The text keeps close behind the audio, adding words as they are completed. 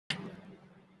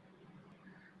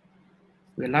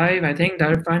We're live. I think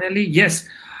that finally, yes.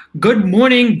 Good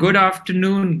morning, good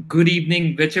afternoon, good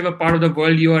evening, whichever part of the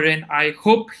world you are in. I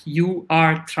hope you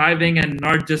are thriving and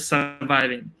not just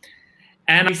surviving.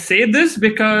 And I say this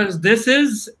because this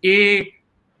is a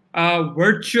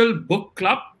virtual book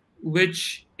club,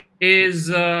 which is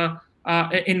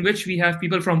in which we have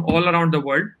people from all around the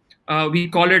world. We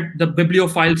call it the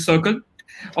Bibliophile Circle,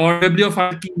 or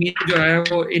Bibliophile की meaning जो है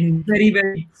वो in very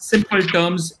very simple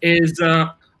terms is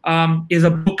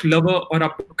a book lover or a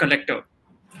book collector.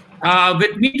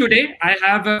 With me today, I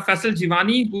have Faisal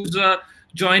Jivani, who's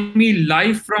joined me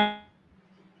live from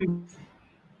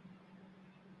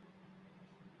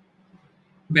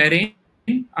Bahrain.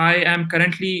 I am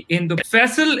currently in the.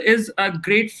 Faisal is a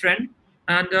great friend,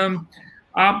 and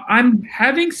I'm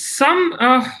having some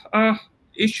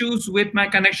issues with my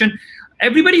connection.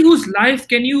 Everybody who's live,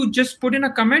 can you just put in a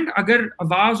comment अगर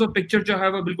आवाज और picture जो है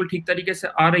वो बिल्कुल ठीक तरीके से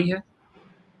आ रही है?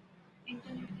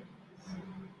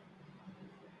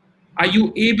 Are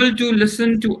you able to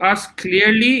listen to us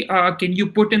clearly? Can you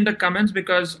put in the comments,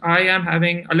 because I am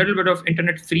having a little bit of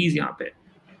internet freeze यहाँ पे.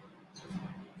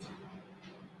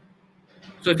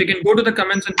 So if you can go to the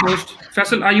comments and post.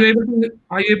 Faisal, are you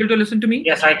able to listen to me?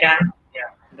 Yes, I can. Yeah,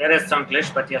 there is some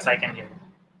glitch, but yes, I can hear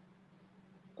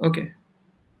you. Okay.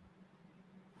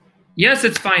 Yes,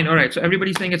 it's fine. All right. So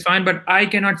everybody's saying it's fine, but I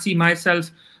cannot see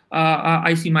myself.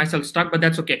 I see myself stuck, but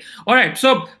that's okay. All right.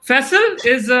 So Faisal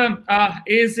is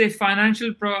a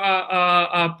financial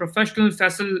professional.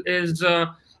 Faisal is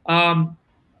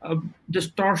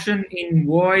distortion in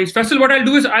voice. Faisal, what I'll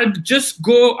do is I'll just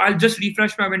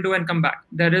refresh my window and come back.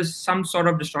 There is some sort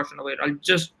of distortion over it. I'll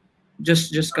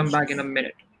just come back in a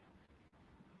minute.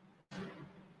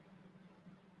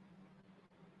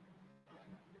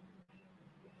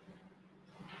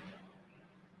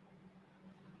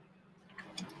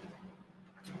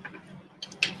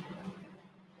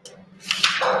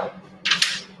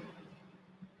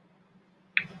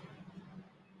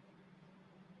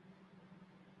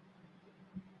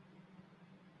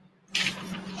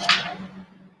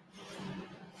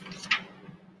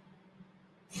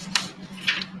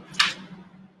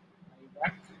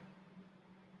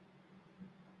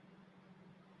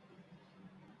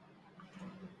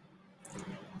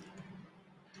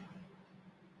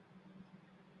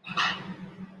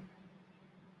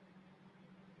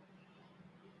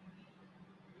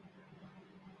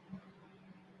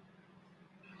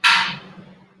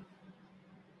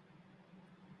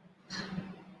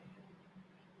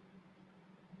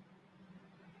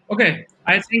 Okay,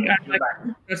 I think I'm back.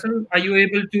 Faisal, are you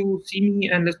able to see me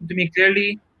and listen to me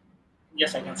clearly?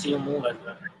 Yes, I can see you move as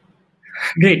well.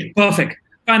 Great, perfect.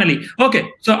 Finally. Okay,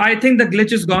 so I think the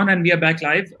glitch is gone and we are back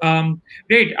live.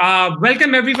 Great.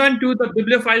 Welcome everyone to the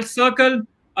Bibliophile Circle.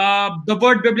 The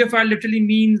word bibliophile literally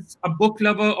means a book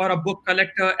lover or a book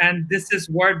collector, and this is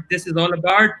what this is all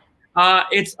about.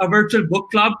 It's a virtual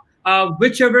book club.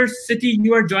 Whichever city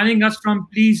you are joining us from,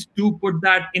 please do put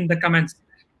that in the comments.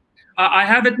 I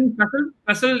have with me Faisal.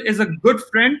 Faisal is a good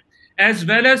friend, as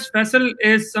well as Faisal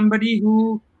is somebody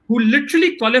who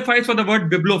literally qualifies for the word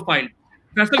bibliophile.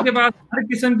 Faisal के पास हर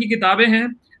किस्म की किताबें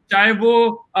हैं, चाहे वो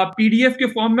PDF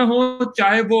के form में हो,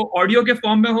 चाहे वो ऑडियो के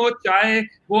फॉर्म में हो, चाहे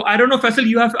वो I don't know Faisal,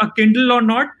 you have a Kindle or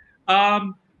not,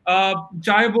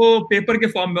 चाहे वो पेपर के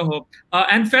फॉर्म में हो.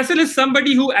 And Faisal is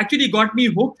somebody who actually got me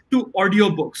hooked to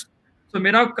audiobooks. तो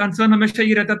मेरा कंसर्न हमेशा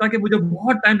ये रहता था कि मुझे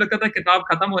बहुत टाइम लगता था किताब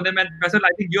खत्म होने में. Faisal,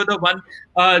 I think you're the one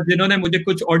जिन्होंने मुझे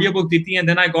कुछ ऑडियो बुक दी थी, and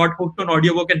then I got hooked on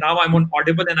audio book, and now I'm on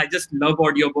Audible, and I just love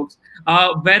audiobooks.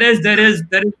 Whereas there is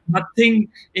nothing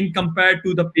in compared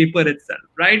to the paper itself,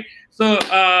 right? So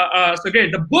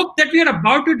great. The book that we are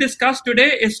about to discuss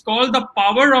today is called The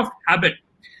Power of Habit,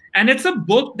 and it's a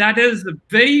book that is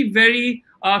very very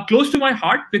close to my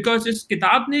heart, because इस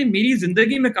किताब ने मेरी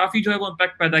जिंदगी में काफी जो है वो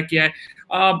इम्पैक्ट पैदा किया है.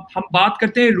 हम बात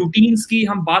करते हैं रूटीन्स की,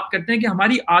 हम बात करते हैं कि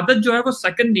हमारी आदत जो है वो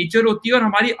सेकंड नेचर होती है, और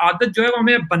हमारी आदत जो है वो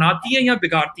हमें बनाती है या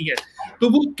बिगाड़ती है. तो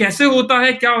वो कैसे होता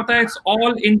है, क्या होता है, it's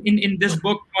all in this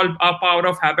book called Power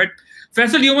of Habit.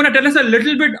 Faisal, you want to tell us a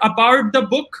little bit about the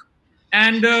book,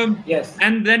 and yes,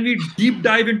 and then we deep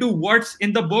dive into what's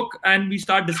in the book and we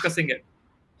start discussing it.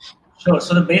 Sure.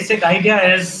 So the basic idea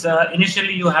is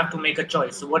initially you have to make a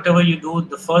choice. So whatever you do,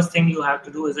 the first thing you have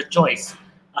to do is a choice.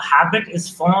 A habit is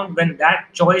formed when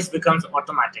that choice becomes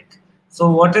automatic.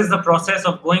 So what is the process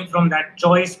of going from that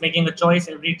choice, making a choice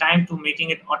every time, to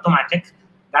making it automatic?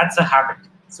 That's a habit.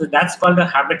 So that's called a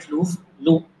habit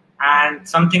loop, and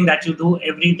something that you do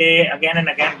every day again and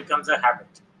again becomes a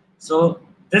habit. So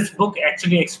this book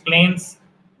actually explains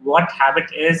what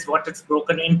habit is, what it's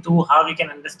broken into, how we can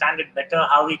understand it better,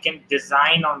 how we can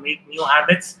design or make new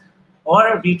habits,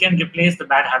 or we can replace the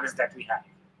bad habits that we have.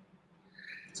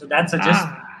 So that's a just.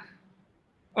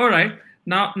 All right.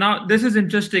 Now this is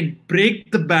interesting.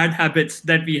 Break the bad habits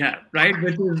that we have, right?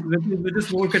 Which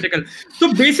is more critical.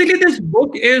 So basically, this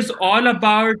book is all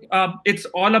about it's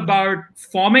all about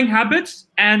forming habits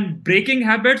and breaking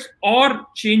habits or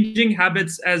changing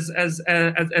habits, as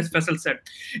Faisal said.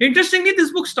 Interestingly,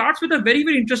 this book starts with a very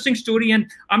interesting story, and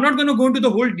I'm not going to go into the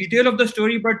whole detail of the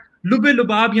story, but lube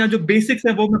lubab यहाँ जो basics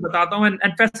है वो मैं बताता हूँ,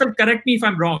 and Faisal, correct me if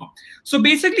I'm wrong. So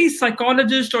basically,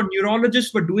 psychologists or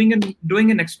neurologists were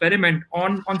doing an experiment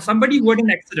on somebody who had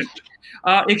an accident.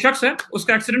 एक शख्स है,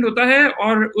 उसका एक्सीडेंट होता है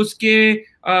और उसके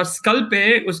स्कल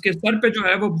पे, उसके सर पे जो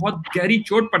है वो बहुत गहरी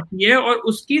चोट पड़ती है और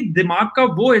उसकी दिमाग का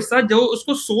वो हिस्सा जो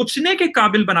उसको सोचने के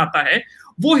काबिल बनाता है,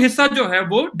 वो हिस्सा जो है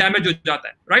वो डैमेज हो जाता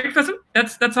है, right, Faisal?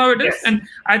 That's how it is. Yes. And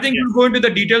I think we'll go into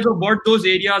the details of what those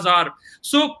areas are.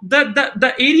 So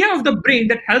the area of the brain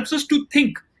that helps us to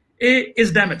think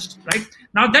is damaged, right?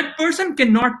 Now that person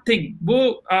cannot think.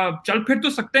 वो चल फिर तो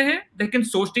सकते हैं लेकिन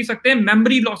सोच नहीं सकते.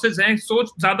 मेमोरी लॉसेस हैं,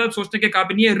 ज्यादा सोचने के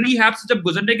काबिल नहीं है. रिहैब से जब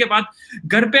गुजरने के बाद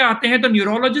घर पे आते हैं तो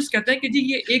न्यूरोलॉजिस्ट कहते हैं कि जी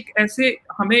ये एक ऐसे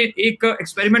हमें एक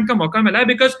एक्सपेरिमेंट का मौका मिला है,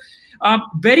 बिकॉज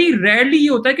वेरी रेयरली ये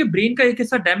होता है कि ब्रेन का एक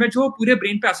हिस्सा डैमेज हो, पूरे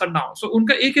ब्रेन पे असर ना हो. सो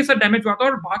उनका एक हिस्सा डैमेज हुआ था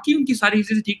और बाकी उनकी सारी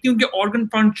चीजें ठीक थी, उनके ऑर्गन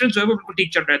फंक्शन जो है वो बिल्कुल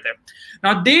ठीक चल रहे थे.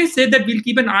 Now they say that we'll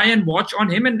keep an I and watch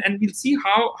on him and we'll see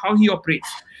how he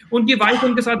operates. उनकी वाइफ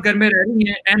उनके साथ घर में रह रही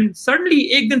है एंड सडनली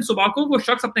एक दिन सुबह को वो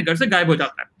शख्स अपने घर से गायब हो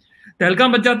जाता है. तहलका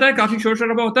मच जाता है, काफी शोर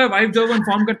शराबा होता है. वाइफ जो वो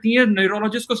इन्फॉर्म करती है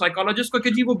न्यूरोलॉजिस्ट को, साइकोलॉजिस्ट को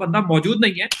कि जी वो बंदा मौजूद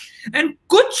नहीं है. एंड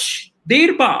कुछ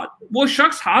देर बाद वो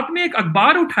शख्स हाथ में एक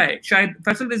अखबार उठाए, शायद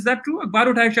फैसल, इज दैट ट्रू? अखबार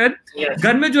उठाए शायद,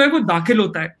 घर में जो है वो दाखिल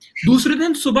होता है. दूसरे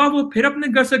दिन सुबह वो फिर अपने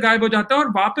घर से गायब हो जाता है और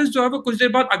वापस जो है वो कुछ देर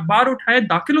बाद अखबार उठाए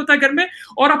दाखिल होता है घर में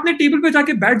और अपने टेबल पे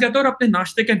जाके बैठ जाता है और अपने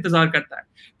नाश्ते का इंतजार करता है.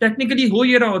 टेक्निकली हो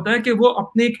ये रहा होता है कि वो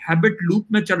अपने एक हैबिट लूप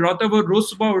में चल रहा होता है. वो रोज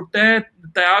सुबह उठता है,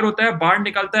 तैयार होता है, बाहर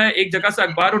निकलता है, एक जगह से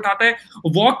अखबार उठाता है,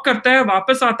 वॉक करता है,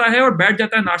 वापस आता है और बैठ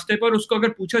जाता है नाश्ते पर. उसको अगर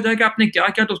पूछा जाए कि आपने क्या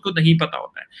किया तो उसको नहीं पता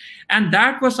होता है. And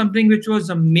that was something which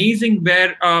was amazing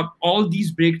where all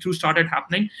these breakthroughs started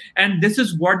happening, and this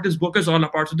is what this book is all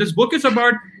about. So this book is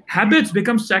about habits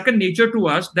become second nature to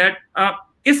us, that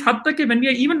is had tak when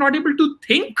we are even not able to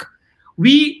think,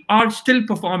 we are still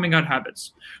performing our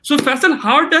habits. So Faisal,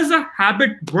 how does a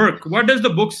habit work? What does the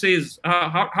book says?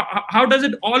 How does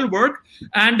it all work?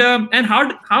 And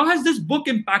how has this book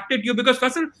impacted you? Because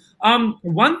Faisal,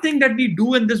 one thing that we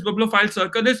do in this Bibliophile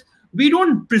circle is we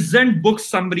don't present book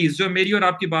summaries, जो मेरी और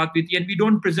आपकी बात हुई थी, and we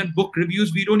don't present book reviews,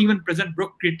 we don't even present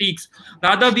book critiques.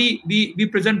 Rather, we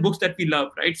present books that we love,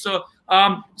 right?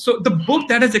 So the book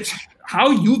that is how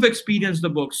you've experienced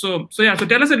the book. So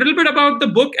tell us a little bit about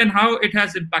the book and how it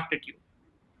has impacted you.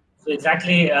 So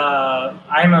exactly,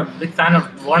 I'm a big fan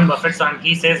of Warren Buffett, and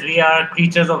he says we are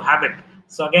creatures of habit.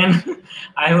 So again,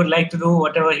 I would like to do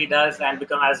whatever he does and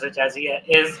become as rich as he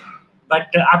is.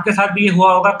 But आपके साथ भी ये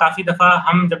हुआ होगा, काफी दफा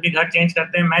हम जब भी घर चेंज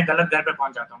करते हैं, मैं गलत घर पे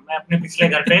पहुंच जाता हूँ. मैं अपने पिछले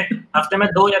घर पे हफ्ते में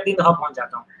 2 या 3 दफा पहुंच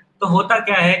जाता हूँ. तो होता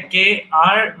क्या है कि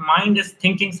our mind is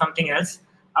thinking something else.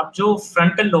 अब जो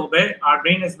फ्रंटल लोब है, our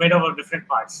brain is made of different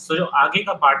parts. सो जो आगे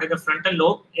का पार्ट है, जो frontal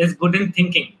lobe, is good in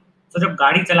thinking. सो जब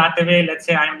गाड़ी चलाते हुए, let's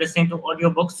say I am listening to audio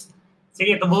books, ठीक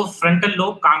है, तो वो फ्रंटल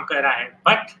लोब काम कर रहा है.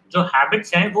 बट जो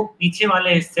हैबिट्स हैं वो पीछे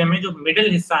वाले हिस्से में, जो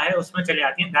मिडिल हिस्सा है, उसमें चले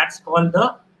जाती हैं. That's called the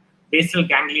basal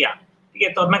ganglia. ठीक है,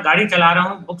 तो अब मैं गाड़ी चला रहा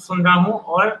हूँ, बुक सुन रहा हूँ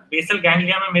और बेसल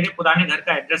गैंग्लिया में मेरे पुराने घर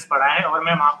का एड्रेस पड़ा है और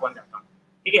मैं वहां पहुंच जाता हूँ.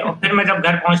 ठीक है, और फिर मैं जब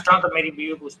घर पहुंचता हूँ तो मेरी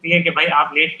बीवी पूछती है कि भाई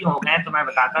आप लेट क्यों हो गए? तो मैं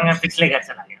बताता हूँ मैं पिछले घर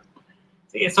चला गया.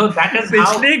 ठीक है, सो दैट इज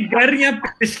हाउ. पिछले घर या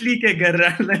पिछली के घर?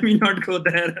 Let me not go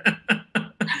there.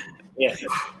 Yes.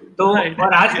 तो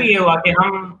और आज भी ये हुआ कि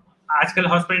हम आजकल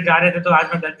हॉस्पिटल जा रहे थे, तो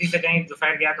आज मैं गलती से कहीं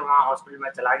दोपहर गया तो वहाँ हॉस्पिटल में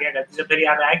चला गया. गलती से फिर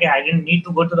याद आया कि I didn't need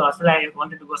to go to the hospital, I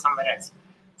wanted to go somewhere else.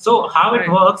 So how it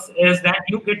works is that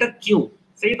you get a cue.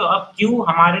 See, तो अब cue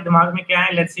हमारे दिमाग में क्या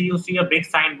है? Let's say you see a big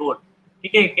sign board.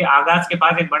 ठीक है, कि आगाज के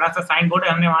पास एक बड़ा सा साइन बोर्ड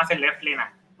है, हमने वहां से लेफ्ट लेना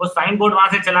है. वो साइन बोर्ड वहां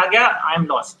से चला गया, I am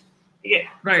lost. ठीक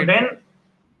है. So then,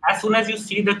 as soon as you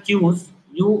see the cues,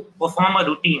 you perform a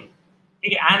routine.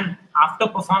 ठीक है, and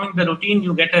after performing the routine,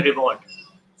 you get a reward.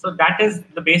 So that is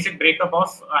the basic breakup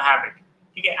of a habit.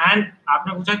 ठीक है, and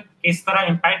आपने पूछा किस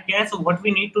तरह impact किया है? So what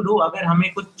we need to do, अगर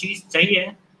हमें कुछ चीज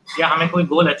चाहिए या हमें कोई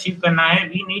गोल अचीव करना है,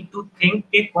 वी नीड टू थिंक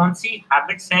कि कौन सी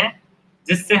हैबिट्स हैं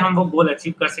जिससे हम वो गोल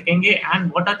अचीव कर सकेंगे, and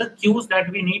what are the cues that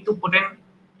we need to put in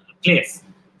place.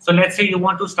 So let's say you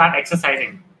want to start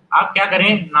exercising. आप क्या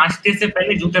करें? नाश्ते से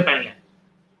पहले जूते पहन लें.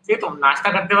 ठीक है, तो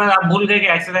नाश्ता करते वक्त आप भूल गए कि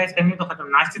एक्सरसाइज करनी, तो खत्म.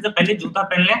 नाश्ते से पहले जूता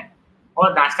पहन लें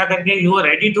और नाश्ता करके you are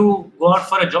ready to go out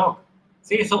for a jog.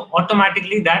 See, so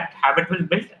automatically that habit will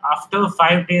build. After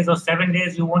 5 days or 7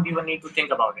 days, you won't even need to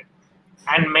think about it.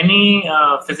 And many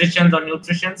physicians or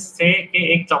nutritionists say, "Okay,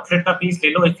 एक chocolate का piece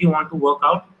ले लो if you want to work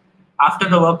out. After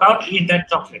the workout, eat that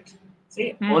chocolate." See,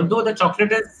 although the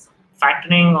chocolate is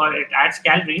fattening or it adds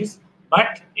calories,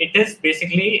 but it is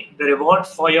basically the reward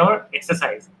for your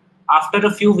exercise. After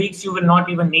a few weeks, you will not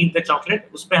even need the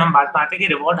chocolate. उस पे हम बात करते हैं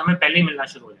कि reward हमें पहले ही मिलना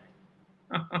शुरू हो जाए.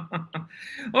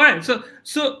 Alright,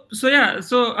 so yeah,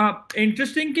 so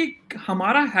interesting कि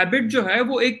हमारा हैबिट जो है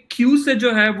वो एक क्यू से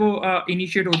जो है वो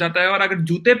इनिशिएट हो जाता है, और अगर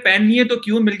जूते पहन लिए तो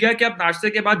क्यू मिल गया कि आप नाश्ते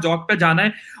के बाद जॉग पे जाना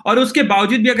है, और उसके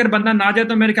बावजूद भी अगर बंदा ना जाए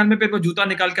तो मेरे ख्याल में फिर वो जूता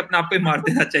निकाल के अपने आप को ही मार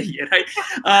देना चाहिए, राइट?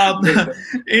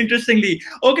 इंटरेस्टिंगली,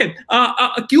 ओके,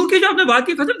 क्यू की जो आपने बात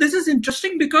की फसल, दिस इज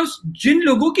इंटरेस्टिंग बिकॉज जिन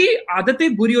लोगों की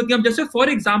आदतें बुरी होती हैं, जैसे फॉर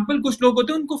एग्जाम्पल कुछ लोग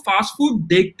होते हैं उनको फास्ट फूड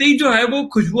देखते ही जो है वो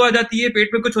खुशबू आ जाती है, पेट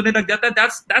में कुछ होने लग जाता है,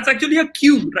 that's actually a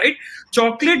cue, right?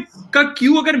 Chocolate का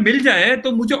क्यू अगर मिल जाए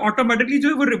तो मुझे ऑटोमेटिकली जो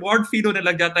है वो रिवॉर्ड फील होने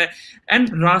लग जाता है. एंड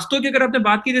रास्तों की अगर आपने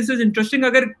बात की, दिस इज इंटरेस्टिंग,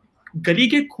 अगर गली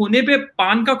के कोने पे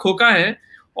पान का खोखा है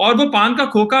और वो पान का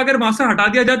खोखा अगर वहां से हटा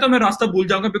दिया जाए तो मैं रास्ता भूल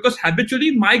जाऊंगा, because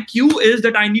habitually my Q is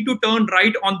that I need to turn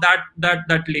right on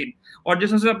that लेन. और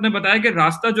जैसे आपने बताया कि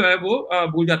रास्ता जो है वो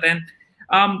भूल जाता है.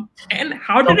 And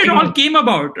how did it all came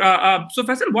about? So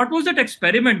Faisal, what was that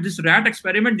experiment, this rat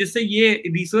experiment, जिससे ये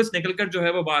research निकलकर जो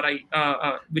है वो बाहर आई,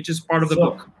 which is part of the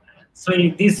book? So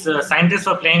these scientists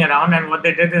were playing around, and what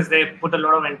they did is they put a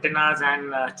lot of antennas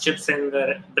and chips in the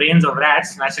brains of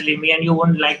rats. Naturally, me and you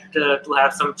wouldn't like to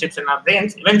have some chips in our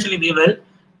brains. Eventually, we will,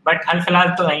 but hal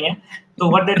filal to nahi hai.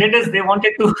 So what they did is they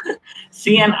wanted to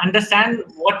see and understand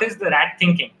what is the rat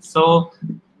thinking. So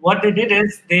what they did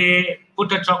is they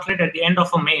put a chocolate at the end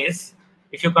of a maze.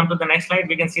 If you come to the next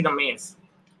slide, we can see the maze.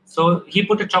 So they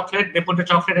put a chocolate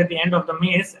at the end of the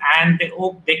maze, and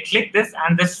they click this,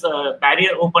 and this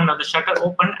barrier opened, or the shutter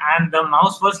opened, and the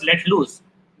mouse was let loose.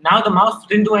 Now the mouse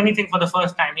didn't do anything for the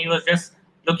first time. He was just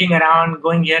looking around,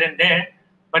 going here and there.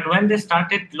 But when they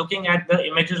started looking at the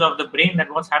images of the brain,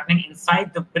 that what's happening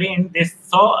inside the brain, they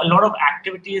saw a lot of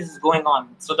activities going on.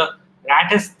 So the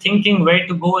rat is thinking where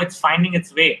to go, it's finding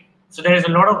its way. So there is a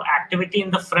lot of activity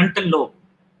in the frontal lobe,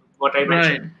 what I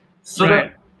mentioned. Right. So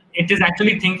it is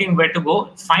actually thinking where to go.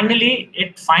 Finally,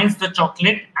 it finds the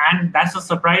chocolate, and that's a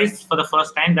surprise for the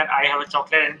first time that I have a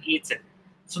chocolate, and eats it.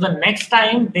 So the next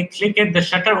time they click it, the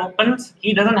shutter opens.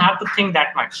 He doesn't have to think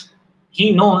that much.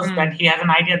 He knows that he has an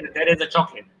idea that there is a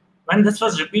chocolate. When this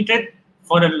was repeated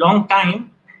for a long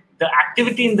time, the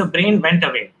activity in the brain went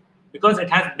away because it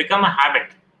has become a habit.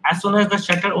 As soon as the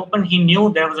shutter opened, he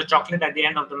knew there was a chocolate at the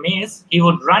end of the maze. He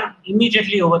would run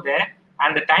immediately over there,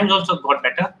 and the times also got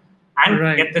better, and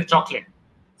get the chocolate.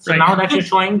 So now that you're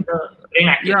showing the brain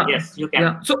activity, yes, you can.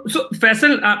 Yeah. So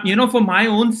Faisal, for my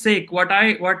own sake, what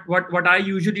I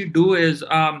usually do is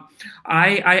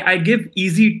I give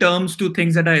easy terms to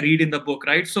things that I read in the book,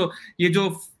 right? So ये जो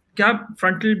क्या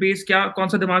frontal base, क्या कौन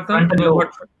सा दिमाग था?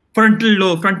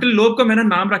 Frontal lobe का मैंने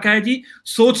नाम रखा है जी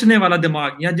सोचने वाला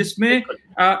दिमाग, या जिसमें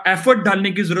एफर्ट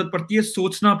डालने की जरूरत पड़ती है,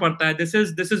 सोचना पड़ता है. This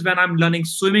is when I am learning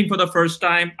swimming for the first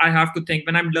time, I have to think.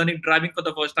 When I am learning driving for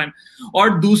the first time.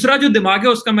 और दूसरा जो दिमाग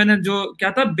है उसका मैंने जो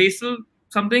क्या था, बेसल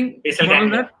समथिंग,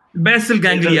 बेसल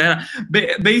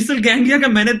गैंग्लिया का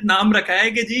मैंने नाम रखा है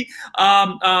कि जी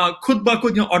खुद ब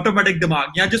खुद ऑटोमेटिक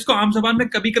दिमाग, या जिसको आम जबान में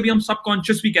कभी कभी हम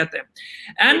सबकॉन्शियस भी कहते हैं.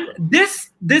 And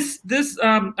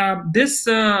this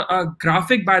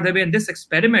graphic, by the way, and this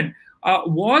experiment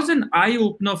was an eye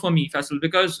opener for me, Faisal,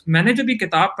 because मैंने जब ये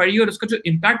किताब पढ़ी और उसका जो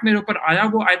impact मेरे ऊपर आया,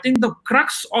 वो I think the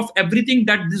crux of everything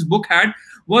that this book had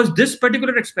was this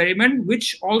particular experiment,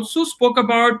 which also spoke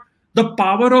about the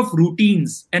power of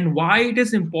routines and why it is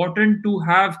important to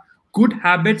have good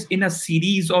habits in a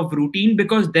series of routine,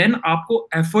 because then आपको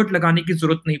effort लगाने की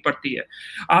जरूरत नहीं पड़ती है,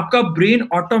 आपका brain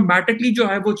automatically जो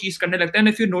है वो चीज करने लगता है.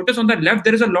 And if you notice on the left,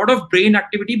 there is a lot of brain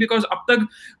activity because अब तक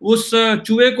उस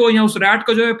चूहे को या उस rat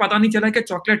को जो है पता नहीं चला कि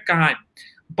chocolate कहाँ है.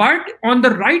 But on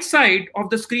the right side of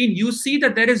the screen, you see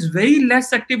that there is very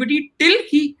less activity till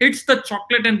he hits the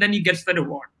chocolate and then he gets the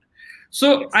reward.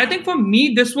 So I think for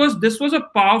me, this was a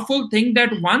powerful thing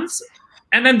that once,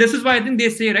 and then this is why I think they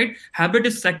say, right, habit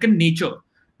is second nature,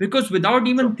 because without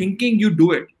even thinking you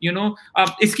do it.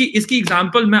 इसकी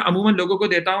example मैं अमूमन लोगों को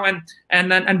देता हूँ,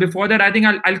 and before that I think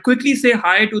I'll quickly say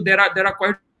hi to there are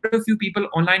quite a few people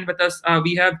online with us.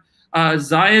 We have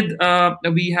Zayed,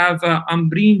 we have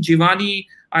Ambreen Jivani.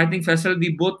 I think Faisal, we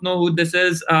both know who this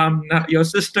is, your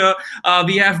sister.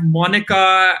 We have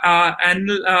Monica,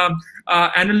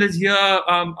 Anil is here.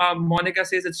 Monica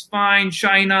says it's fine.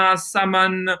 Shaina,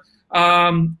 Saman,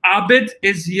 Abid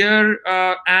is here,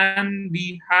 and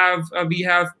we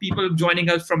have people joining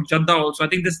us from Jeddah also. I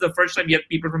think this is the first time we have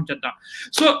people from Jeddah.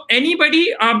 So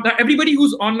anybody, everybody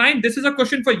who's online, this is a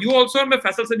question for you also. मैं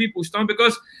फैसल से भी पूछता हूँ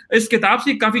because इस किताब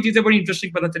से काफी चीजें बड़ी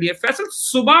interesting पता चली है. फैसल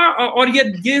सुबह और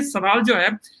ये सवाल जो है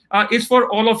is for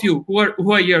all of you who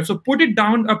are here. So put it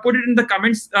down, put it in the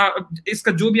comments.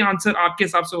 इसका जो भी आंसर आपके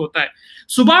हिसाब से होता है.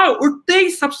 सुबह उठते ही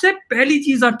सबसे पहली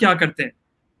चीज आप क्या करते हैं?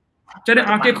 चले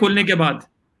आंखें खोलने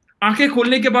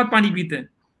के बाद पानी पीते हैं.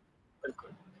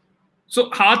 सो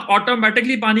हाथ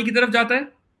ऑटोमेटिकली पानी की तरफ जाता है?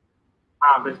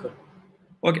 हाँ बिल्कुल.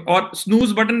 ओके. और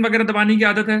स्नूज बटन वगैरह दबाने की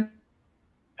आदत है?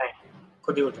 नहीं,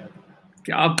 खुद ही उठ जाता है.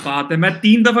 क्या बात है. मैं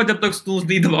 3 दफा जब तक स्नूज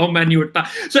नहीं दबाऊं मैं नहीं उठता.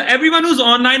 So everyone who's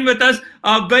online with us,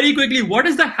 very quickly, what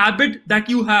is the habit that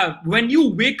you have when you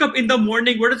wake up in the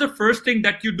morning? What is the first thing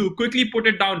that you do? Quickly put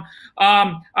it down.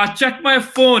 Check my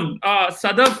phone.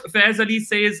 Sadaf Faiz Ali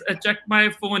says check my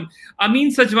phone.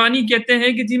 Amin Sajwani कहते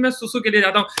हैं कि जी मैं सुसु के लिए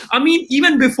जाता हूँ. Amin,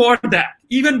 even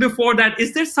before that,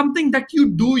 is there something that you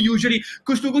do usually?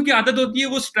 कुछ लोगों की आदत होती है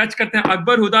वो stretch करते हैं.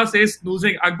 Akbar Huda says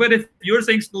snoozing. Akbar, if you're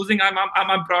saying snoozing,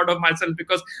 I'm proud of myself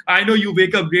because I know you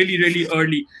wake up really, really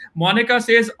early. Monica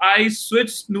says I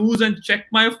switch snooze and check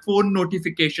my phone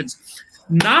notifications.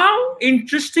 Now,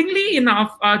 interestingly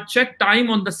enough, check time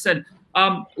on the cell.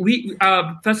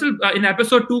 Faisal, in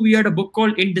episode 2, we had a book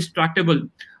called Indistractable.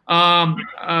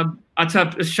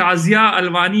 अच्छा, Shazia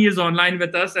Alwani is online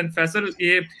with us, and Faisal,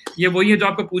 ये वही है जो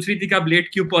आपको पूछ रही थी कि आप लेट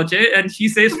क्यों पहुंचे, and she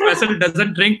says Faisal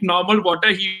doesn't drink normal water,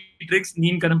 he drinks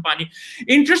नीम गर्म पानी.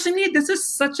 Interestingly, this is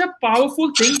such a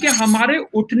powerful thing कि हमारे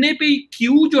उठने पे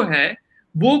क्यू जो है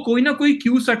वो कोई ना कोई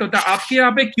क्यू सेट होता है. आपके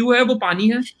यहाँ पे क्यू है वो पानी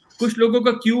है, कुछ लोगों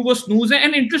का क्यू वो स्नूज है.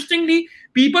 And interestingly,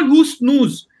 people who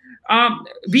snooze,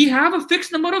 we have a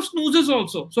fixed number of snoozes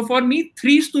also. So for me,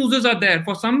 3 snoozes are there.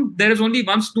 For some, there is only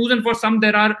 1 snooze, and for some,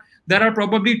 there are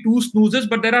probably 2 snoozes,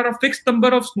 but there are a fixed number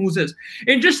of snoozes.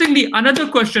 Interestingly, another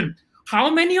question: how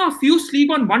many of you sleep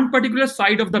on one particular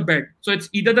side of the bed? So it's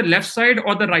either the left side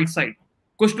or the right side.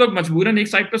 कुछ लोग मजबूरन एक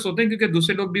side पे सोते हैं क्योंकि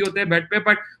दूसरे लोग भी होते हैं बेड पे.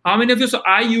 But how many of you? So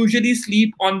I usually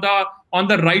sleep on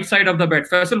the right side of the bed.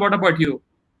 Faisal, what about you?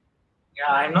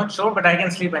 Yeah, I'm not sure, but I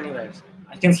can sleep anywhere.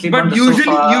 I can sleep but on the usually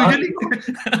sofa.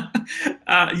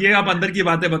 ये आप अंदर की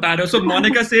बातें बता रहे हो. So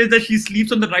Monica says that she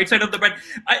sleeps on the right side of the bed.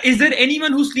 Is there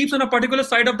anyone who sleeps on a particular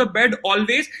side of the bed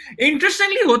always?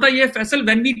 Interestingly होता ये Faisal,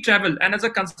 when we travel and as a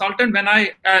consultant, when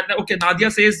I okay,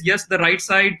 Nadia says yes, the right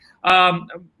side.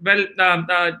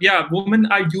 Yeah, women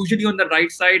are usually on the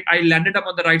right side. I landed up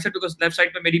on the right side because left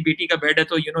side पे मेरी बेटी का bed है,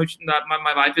 तो you know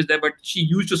my wife is there, but she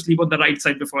used to sleep on the right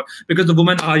side before because the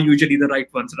women are usually the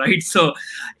right ones, right? So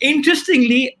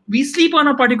interestingly, we sleep on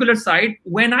a particular side.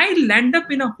 When I land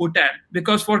up in a hotel,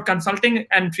 because for consulting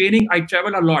and training I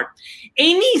travel a lot,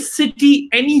 any city,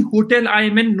 any hotel I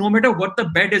am in, no matter what the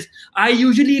bed is, I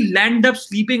usually land up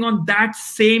sleeping on that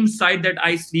same side that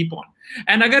I sleep on.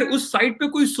 And अगर उस side पे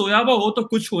कोई सोया हुआ हो तो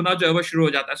कुछ होना जो है वो शुरू हो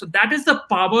जाता है. So that is the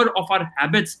power of our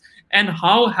habits and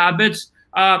how habits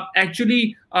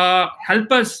actually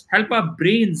help our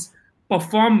brains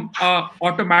perform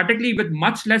automatically with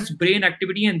much less brain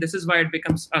activity, and this is why it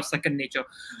becomes second nature.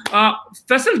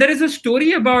 Faisal, there is a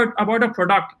story about a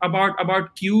product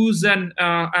about cues and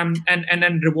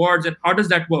rewards, and how does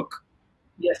that work?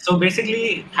 Yes, so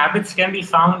basically habits can be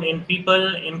found in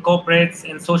people, in corporates,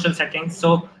 in social settings.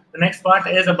 So the next part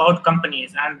is about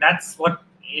companies, and that's what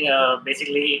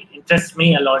basically interests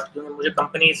me a lot. क्योंकि मुझे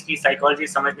companies की psychology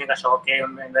समझने का शौक है,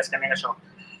 उनमें invest करने का शौक.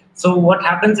 So what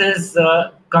happens is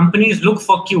companies look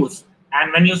for cues,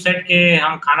 and when you said कि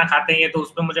हम खाना खाते हैं तो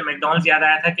उसपे मुझे McDonald's याद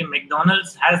आया था कि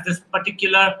McDonald's has this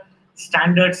particular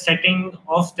standard setting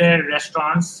of their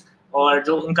restaurants, और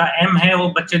जो उनका M है वो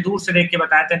बच्चे दूर से देख के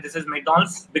बताते हैं this is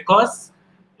McDonald's, because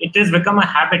it has become a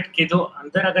habit कि जो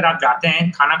अंदर अगर आप जाते हैं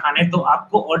खाना खाने तो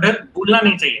आपको ऑर्डर भूलना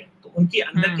नहीं चाहिए. तो उनकी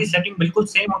अंदर की सेटिंग बिल्कुल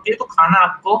सेम होती है, तो खाना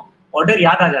आपको ऑर्डर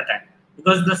याद आ जाता है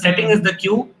because the setting is the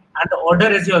cue and the order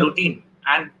is your routine,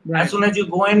 and as soon as you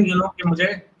go in you know कि मुझे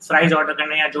fries ऑर्डर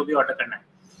करना है या जो भी ऑर्डर करना है.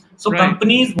 So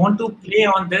companies want to play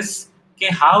on this कि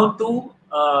how to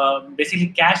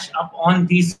basically cash up on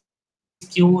these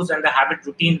cues and the habit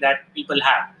routine that people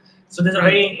have. So there's a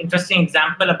very interesting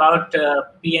example about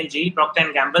P&G, Procter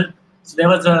 & Gamble. So there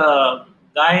was a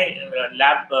guy,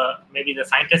 maybe the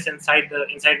scientist inside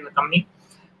the company.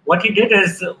 What he did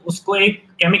is उसको एक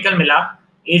chemical मिला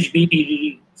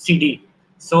HBPCD.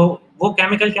 So वो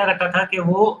chemical क्या करता था कि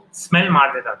वो smell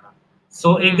मार देता था.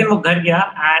 So एक दिन वो घर गया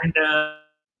and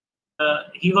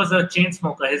he was a chain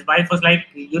smoker. His wife was like,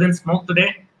 "You didn't smoke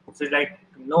today?" So he's like,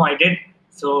 "No, I did."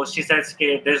 So she says,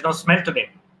 "Okay, there's no smell today."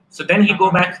 So then he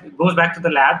goes back to the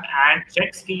lab and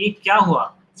checks कि ये क्या हुआ.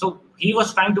 So he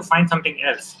was trying to find something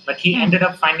else, but he ended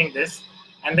up finding this.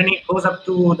 And then he goes up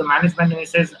to the management and he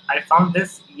says, I found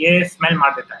this, ये smell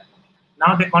मार देता है.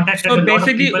 Now they contacted a lot of people. So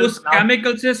basically उस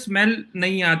chemical से smell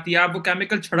नहीं आती. आप वो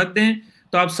chemical छिड़क दें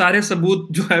तो आप सारे सबूत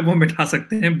जो है वो मिटा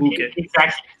सकते हैं बू के.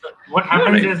 Exactly. So what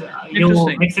happens is you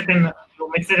mix it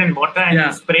in water and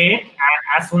you spray it, and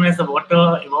as soon as the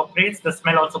water evaporates, the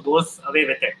smell also goes away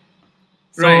with it.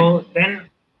 So then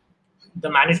the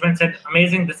management said,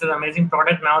 amazing, this is an amazing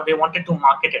product. Now they wanted to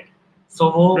market it. So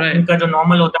वो उनका जो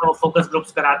normal होता है वो focus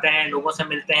groups कराते हैं, लोगों से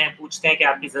मिलते हैं, पूछते हैं कि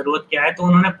आपकी जरूरत क्या है. तो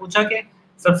उन्होंने पूछा कि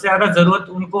सबसे ज्यादा जरूरत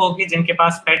उनको होगी जिनके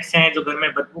पास पेट्स हैं, जो घर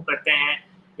में बदबू करते हैं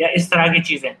या इस तरह की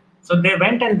चीजें. So they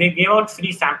went and they gave out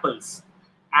free samples.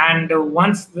 And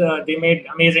once they made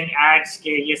amazing ads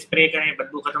कि ये spray करें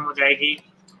बदबू खत्म हो जाएगी.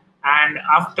 And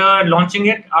after launching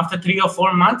it, after 3 or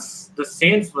 4 months, the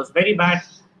sales was very bad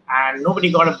and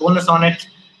nobody got a bonus on it.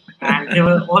 And they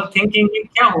were all thinking,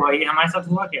 क्या हुआ? ये हमारे साथ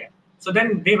हुआ क्या? So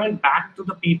then they went back to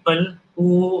the people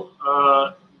who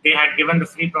they had given the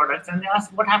free products and they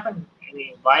asked, what happened?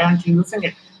 Why aren't you using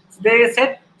it? So they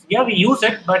said, yeah, we use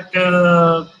it, but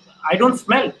I don't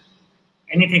smell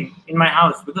anything in my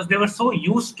house, because they were so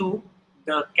used to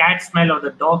the cat smell or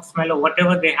the dog smell or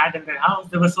whatever they had in their house.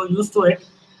 They were so used to it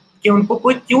कि उनको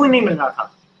कोई क्यों नहीं मिल रहा था.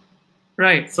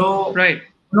 Right. So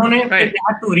उन्होंने they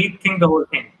had to rethink the whole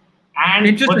thing.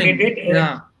 And what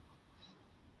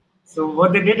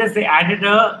they did is they added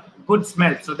a good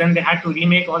smell. So then they had to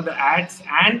remake all the ads,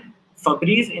 and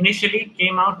Febreze initially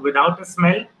came out without a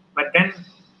smell, but then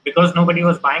because nobody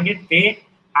was buying it, they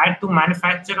had to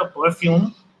manufacture a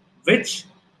perfume which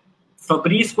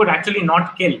Febreze could actually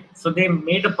not kill. So they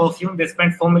made a perfume. They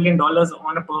spent $4 million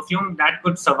on a perfume that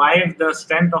could survive the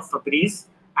strength of Febreze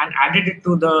and added it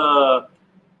to the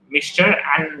mixture.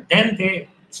 And then they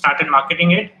started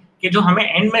marketing it. कि जो हमें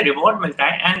end में reward मिलता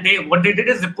है. And what they did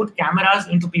is they put cameras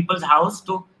into people's house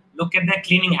to look at their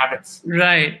cleaning habits.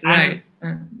 Right.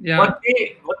 Yeah. What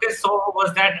they saw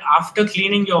was that after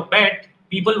cleaning your bed,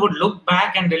 people would look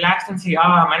back and relax and say,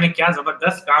 मैंने क्या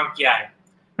जबरदस्त काम किया है.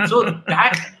 So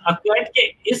that occurred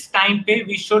that इस time पे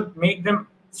we should make them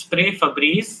spray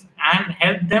Febreze and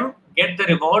help them get the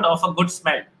reward of a good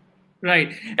smell.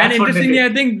 Right. And interestingly, I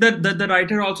think that the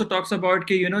writer also talks about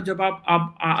कि जब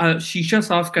आप शीशा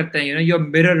साफ करते हैं, your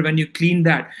mirror, when you clean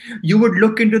that, you would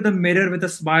look into the mirror with a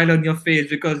smile on your face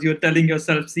because you're telling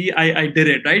yourself, see, I did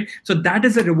it, right? So that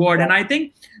is a reward. And I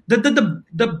think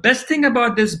the best thing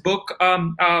about this book,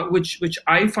 which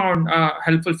I found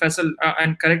helpful, Faisal,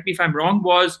 and correct me if I'm wrong,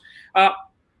 was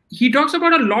he talks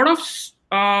about a lot of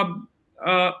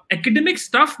academic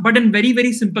stuff, but in very,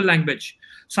 very simple language.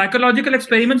 Psychological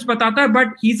experiments batata hai, but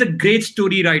he's a great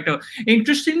story writer.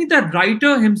 Interestingly, the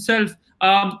writer himself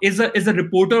is a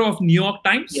reporter of New York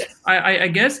Times, yes. I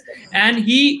guess, and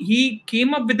he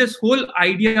came up with this whole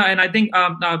idea, and I think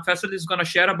Faisal is going to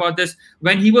share about this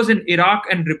when he was in Iraq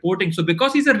and reporting. So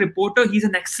because he's a reporter, he's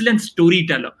an excellent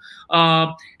storyteller,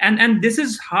 and this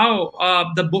is how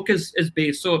the book is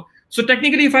based. So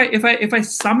technically, if I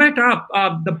sum it up,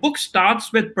 the book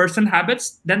starts with person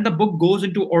habits, then the book goes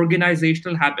into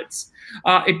organizational habits.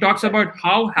 It talks about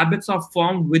how habits are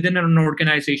formed within an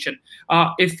organization.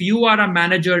 If you are a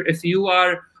manager, if you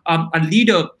are a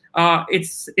leader,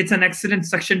 it's an excellent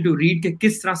section to read कि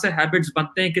किस तरह से habits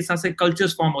बनते हैं, किस तरह से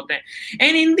cultures form होते हैं.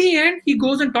 And in the end, he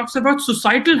goes and talks about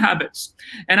societal habits.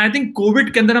 And I think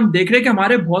COVID के अंदर हम देख रहे हैं कि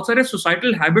हमारे बहुत सारे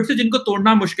societal habits हैं जिनको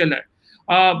तोड़ना मुश्किल है.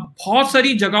 बहुत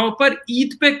सारी जगहों पर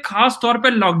ईद पे खास तौर पे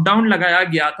लॉकडाउन लगाया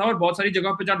गया था, और बहुत सारी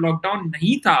जगहों पे जहां लॉकडाउन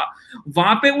नहीं था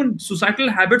वहां पे उन सोसाइटल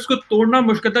हैबिट्स को तोड़ना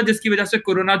मुश्किल था, जिसकी वजह से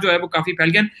कोरोना जो है वो काफी फैल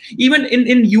गया. Even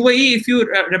in UAE, if you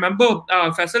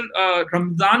remember Faisal,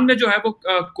 Ramzan में जो है वो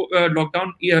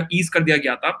लॉकडाउन ईज कर दिया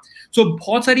गया था. सो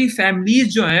बहुत सारी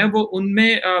फैमिलीज जो है वो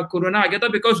उनमें कोरोना आ गया था,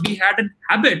 because we had an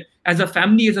habit as a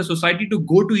family, as a society to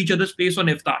go to each others place on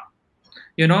Iftikhar.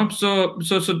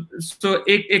 So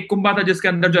एक कुंभा था जिसके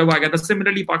अंदर जो आ गया था.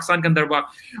 Similarly, पाकिस्तान के अंदर हुआ.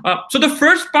 So the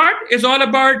first part is all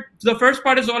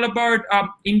about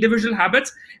individual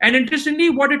habits. And interestingly,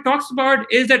 what it talks about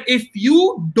is that if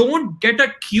you don't get a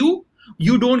cue,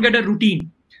 you don't get a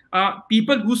routine.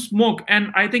 People who smoke,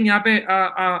 and I think यहाँ पे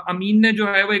अमीन ने जो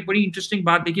है वो एक बड़ी interesting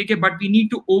बात देखी कि but we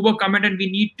need to overcome it, and we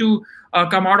need to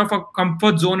come out of a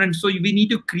comfort zone, and so we need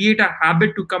to create a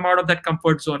habit to come out of that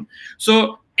comfort zone.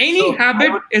 So any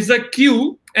habit is a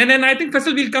cue, and then I think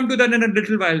Faisal will come to that in a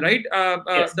little while, right?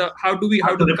 Yes. How to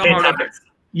come out of it.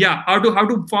 Yeah, how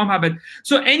to form habit.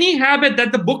 So any habit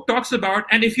that the book talks about,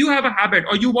 and if you have a habit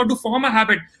or you want to form a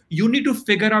habit, you need to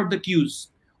figure out the cues,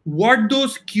 what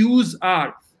those cues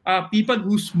are. people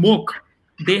who smoke,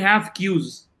 they have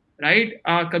cues, right?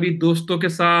 कभी दोस्तों के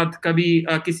साथ, कभी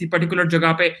किसी particular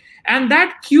जगह पे, and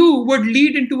that cue would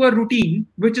lead into a routine,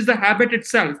 which is the habit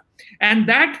itself, and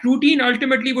that routine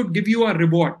ultimately would give you a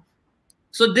reward.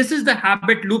 So this is the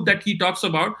habit loop that he talks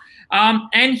about,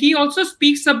 and he also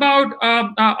speaks about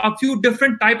a few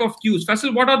different type of cues.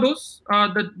 Faisal, what are those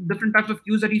the different types of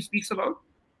cues that he speaks about?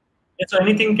 Yeah, so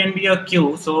anything can be a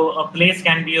cue. So a place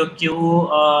can be a cue,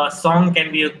 a song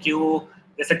can be a cue.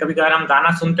 जैसे कभी कभार हम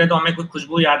गाना सुनते हैं तो हमें कुछ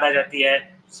खुशबू याद आ जाती है.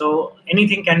 So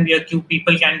anything can be a cue.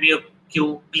 People can be a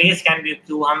cue. Place can be a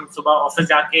cue. हम सुबह ऑफिस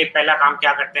जाके पहला काम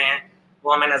क्या करते हैं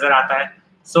वो हमें नजर आता है.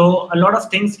 So a lot of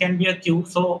things can be a cue.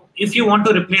 So if you want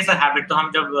to replace a habit, तो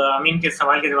हम जब अमीन के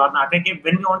सवाल के जवाब में आते हैं कि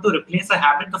when you want to replace a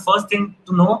habit, the first thing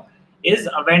to know is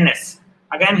awareness.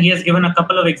 Again, he has given a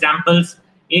couple of examples.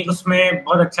 एक उसमें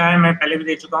बहुत अच्छा है, मैं पहले भी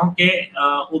दे चुका हूँ कि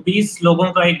ओबीस लोगों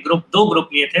का एक ग्रुप, 2 ग्रुप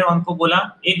लिए थे. उनको बोला,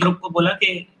 एक ग्रुप को बोला कि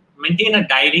maintain a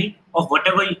diary of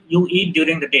whatever you eat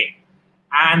during the day,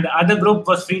 and the other group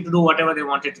was free to do whatever they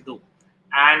wanted to do.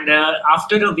 And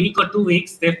after a week or 2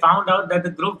 weeks, they found out that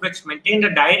the group which maintained a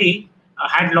diary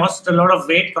had lost a lot of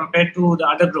weight compared to the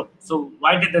other group. So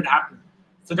why did that happen?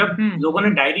 So जब लोगों ने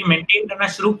diary maintain करना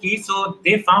शुरू की, so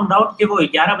they found out कि वो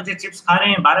 11 बजे chips खा रहे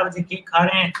हैं, 12 बजे केक खा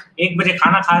रहे हैं, 1 बजे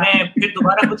खाना खा रहे हैं, फिर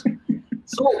दोबारा कुछ.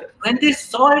 So when they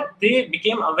saw it, they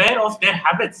became aware of their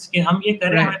habits कि हम ये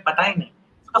कर रहे हैं, हमें पता ही नहीं.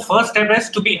 So the first step is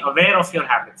to be aware of your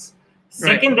habits.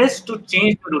 Second is to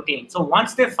change the routine. So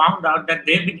once they found out that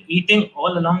they've been eating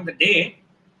all along the day,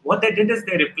 what they did is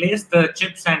they replaced the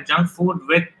chips and junk food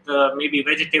with maybe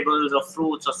vegetables or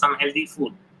fruits or some healthy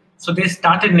food. So they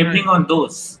started nibbling on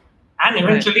those, and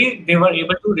eventually they were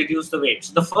able to reduce the weight.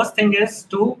 So the first thing is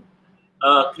to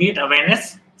create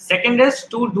awareness. Second is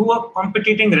to do a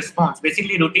competing response.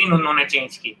 Basically routine उन्होंने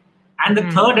change की. And the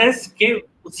third is कि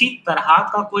उसी तरह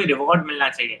का कोई reward मिलना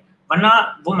चाहिए, वरना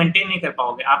वो मेंटेन नहीं कर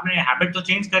पाओगे. आपने हैबिट तो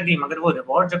चेंज कर दी, मगर वो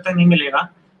रिवॉर्ड जब तक नहीं मिलेगा,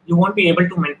 you won't be able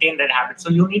to maintain that habit. So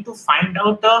you need to find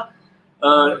out a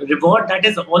reward that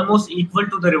is almost equal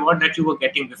to the reward that you were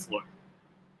getting before.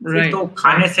 Right. तो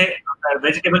खाने से,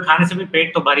 वेजिटेबल खाने से भी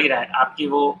पेट तो भर ही रहा है, आपकी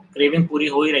वो क्रेविंग पूरी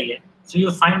हो ही रही है. So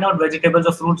you find out vegetables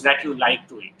or fruits that you like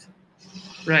to eat.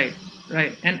 Right.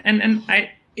 And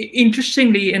I,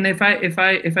 interestingly, and if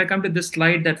I come to this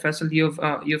slide that Faisal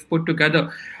you've put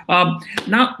together,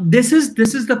 now this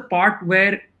is the part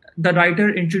where the writer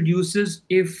introduces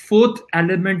a 4th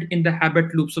element in the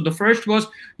habit loop. So the first was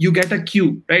you get a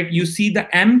cue, right? You see the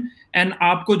M, and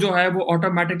आपको जो है वो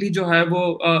automatically जो है वो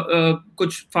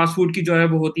कुछ fast food की जो है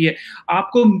वो होती है,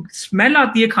 आपको स्मेल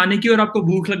आती है खाने की और आपको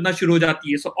भूख लगना शुरू हो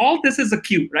जाती है. So all this is a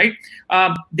cue, right?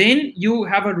 Then you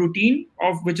have a routine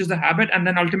of which is the habit, and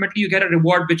then ultimately you get a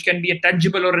reward which can be a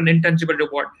tangible or an intangible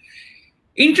reward.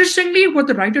 Interestingly, what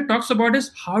the writer talks about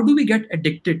is how do we get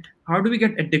addicted? How do we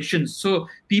get addictions? So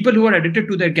people who are addicted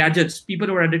to their gadgets, people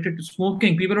who are addicted to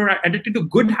smoking, people who are addicted to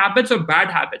good habits or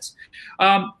bad habits.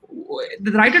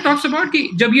 The writer talks about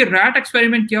कि जब ये rat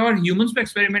experiment किया और humans पे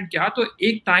experiment किया, तो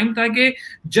एक time था कि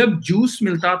जब juice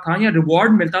मिलता था या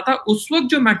reward मिलता था, उस वक्त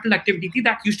जो mental activity थी,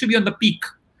 that used to be on the peak.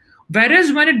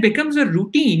 Whereas when it becomes a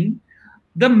routine,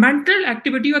 the mental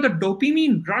activity or the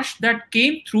dopamine rush that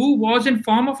came through was in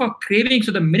form of a craving.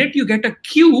 So the minute you get a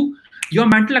cue, your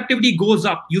mental activity goes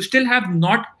up. You still have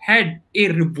not had a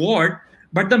reward,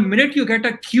 but the minute you get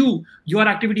a cue, your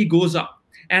activity goes up.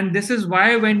 And this is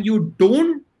why when you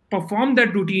don't perform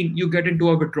that routine, you get into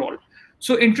a withdrawal.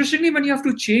 So interestingly, when you have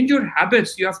to change your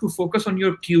habits, you have to focus on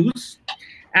your cues.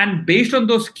 And based on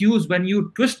those cues, when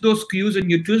you twist those cues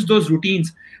and you twist those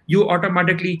routines, you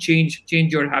automatically change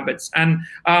your habits. And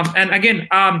again,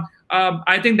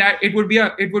 I think that it would be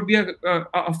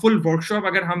a full workshop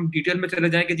अगर हम detail में चले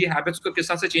जाएं कि जी habits को किस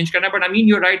तरह से change करना है. But I mean,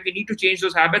 you're right, we need to change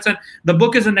those habits, and the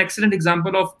book is an excellent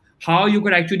example of how you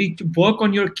could actually work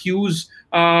on your cues,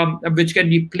 which can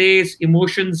be place,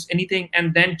 emotions, anything,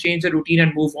 and then change the routine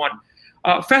and move on.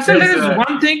 Faisal, there is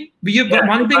one thing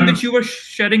which you were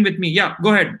sharing with me. Yeah,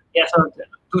 go ahead. Yeah, so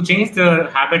to change the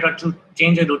habit or to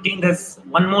change a routine, there's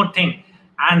one more thing,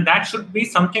 and that should be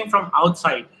something from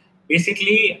outside.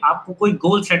 Basically, आपको कोई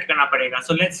goal set करना पड़ेगा.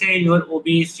 So let's say you're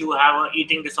obese, you have an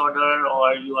eating disorder,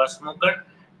 or you are a smoker.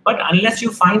 But unless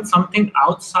you find something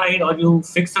outside or you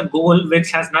fix a goal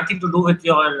which has nothing to do with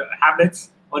your habits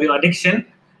or your addiction,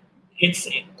 it's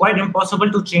quite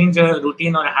impossible to change a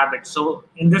routine or a habit. So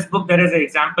in this book, there is an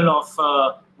example of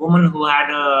a woman who had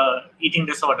a eating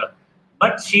disorder,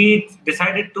 but she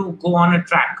decided to go on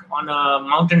a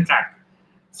mountain track.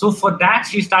 So for that,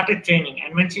 she started training.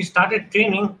 And when she started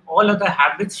training, all of the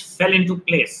habits fell into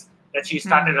place. That she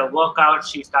started a workout,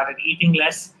 she started eating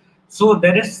less. So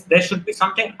there should be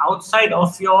something outside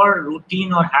of your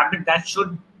routine or habit that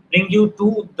should bring you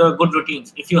to the good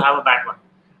routines if you have a bad one.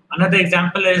 Another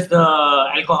example is the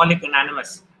Alcoholic Anonymous.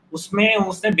 उसमें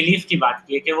उसने belief की बात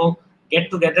की है कि वो get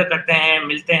together करते हैं,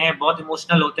 मिलते हैं, बहुत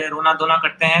इमोशनल होते हैं, रोना धोना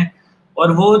करते हैं,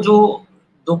 और वो जो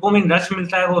डोपामिन रश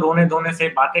मिलता है वो रोने धोने से,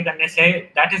 बातें करने से,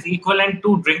 that is equivalent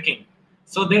to drinking.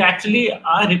 So they actually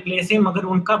are replacing. मगर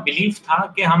उनका बिलीफ था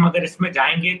कि हम अगर इसमें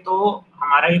जाएंगे तो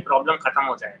हमारा ये प्रॉब्लम खत्म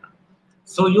हो जाएगा.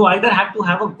 So you either have to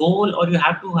have a goal or you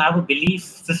have to have a belief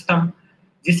system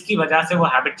जिसकी वजह से वो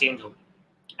habit change होगी.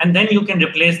 And then you can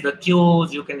replace the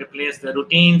cues, you can replace the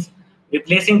routines.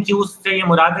 Replacing cues से ये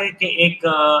मुराद है कि एक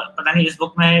पता नहीं इस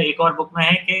बुक में है, एक और बुक में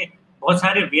है कि बहुत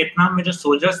सारे वियतनाम में जो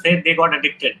soldiers थे, they got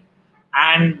addicted.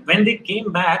 And when they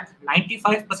came back,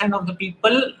 95% of the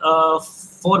people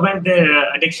forewent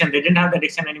their addiction. They didn't have the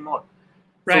addiction anymore.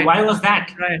 Right. So why was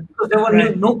that? Right. Because there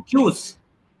were no cues.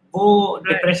 वो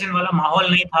depression वाला माहौल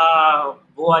नहीं था,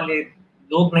 वो वाले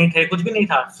लोग नहीं थे, कुछ भी नहीं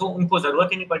था, सो उनको जरूरत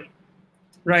ही नहीं पड़ी.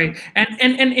 Right.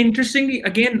 And interestingly,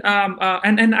 again,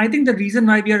 and I think the reason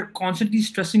why we are constantly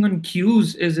stressing on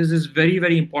cues is very,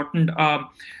 very important.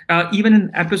 Even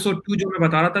in episode 2, जो मैं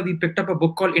बता रहा था, we picked up a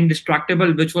book called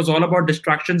Indistractable, which was all about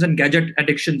distractions and gadget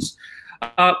addictions.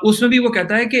 उसमें भी वो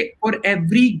कहता है कि for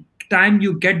every time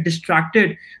you get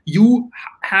distracted, you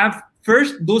have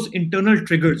first those internal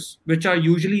triggers, which are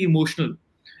usually emotional,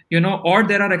 or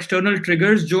there are external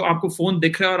triggers जो आपको phone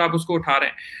दिख रहा है और आप उसको उठा रहे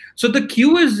हैं. So the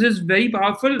cue is very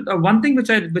powerful. One thing which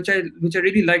I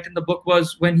really liked in the book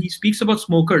was when he speaks about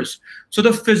smokers. So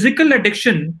the physical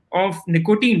addiction of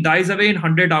nicotine dies away in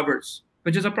 100 hours,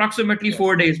 which is approximately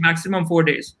 4 days, maximum 4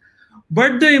 days.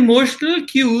 But the emotional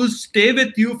cues stay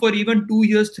with you for even 2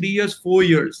 years, 3 years, 4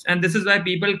 years. And this is why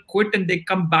people quit and they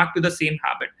come back to the same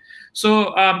habit.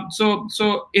 So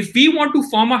if we want to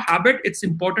form a habit, it's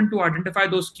important to identify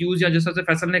those cues. या जैसा से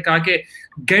फैसल ने कहा कि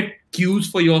get cues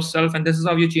for yourself, and this is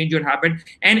how you change your habit.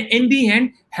 And in the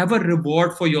end, have a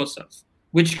reward for yourself,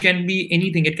 which can be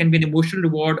anything. It can be an emotional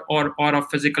reward or a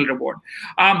physical reward.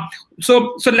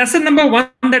 So lesson number 1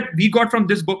 that we got from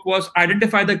this book was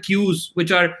identify the cues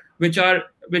which are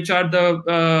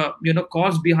the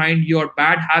cause behind your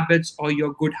bad habits or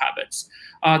your good habits.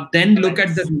 Then look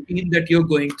at the routine that you're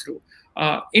going through.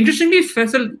 Interestingly,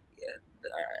 Faisal,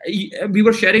 we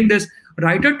were sharing this.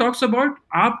 Writer talks about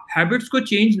आप habits को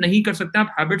change नहीं कर सकते,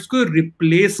 आप habits को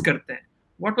replace करते हैं.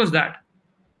 What was that?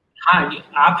 हाँ,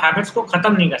 आप हैबिट्स को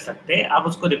खत्म नहीं कर सकते, आप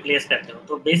उसको रिप्लेस करते हो.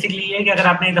 तो बेसिकली ये है कि अगर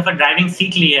आपने एक दफा ड्राइविंग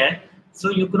सीख ली है,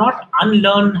 so you can not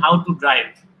unlearn how to drive.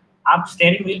 आप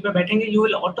स्टीयरिंग व्हील पे बैठेंगे, you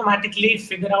will automatically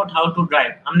figure out how to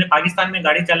drive. हमने पाकिस्तान में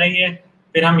गाड़ी चलाई है,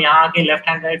 फिर हम यहाँ आके लेफ्ट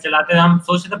हैंड ड्राइव चलाते हैं. हम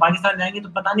सोचते थे पाकिस्तान जाएंगे तो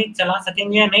पता नहीं चला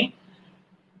सकेंगे या नहीं.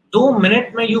 2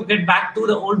 minutes में you get back to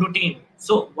the old routine.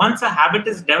 So once a habit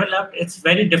is developed, it's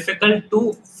very difficult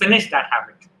to finish that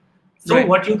habit. So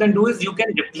what you can do is you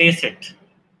can replace it.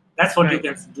 That's what you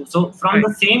can do. So from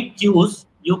the same cues,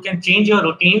 you can change your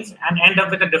routines and end up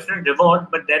with a different reward,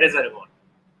 but there is a reward.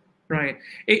 Right.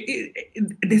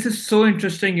 This is so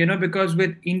interesting, because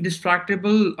with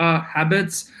indistractable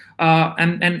habits,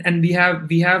 and we have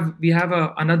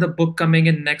another book coming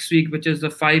in next week, which is the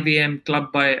 5 a.m.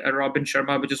 Club by Robin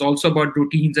Sharma, which is also about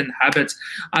routines and habits.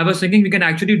 I was thinking we can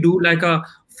actually do like a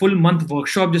full month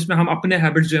workshop जिसमें हम अपने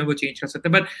habits जो हैं वो change कर सकते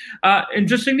हैं. But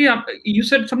interestingly, you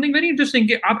said something very interesting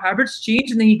कि आप habits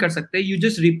change नहीं कर सकते. You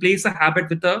just replace a habit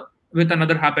with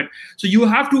another habit. So you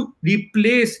have to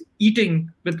replace eating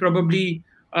with probably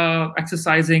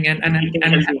exercising and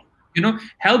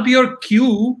help your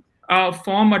cue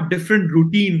form a different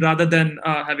routine rather than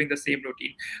having the same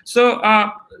routine. So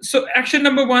action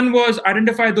number 1 was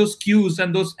identify those cues,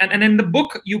 and in the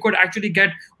book you could actually get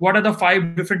what are the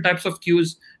 5 different types of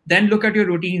cues. Then look at your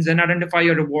routines and identify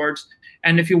your rewards.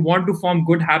 And if you want to form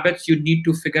good habits, you need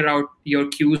to figure out your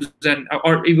cues,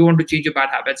 or if you want to change your bad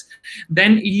habits.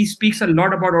 Then he speaks a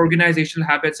lot about organizational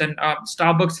habits, and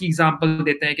Starbucks की example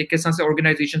देते हैं कि किस तरह से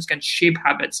organizations can shape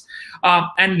habits.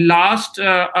 And last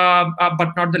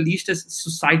but not the least is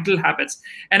societal habits.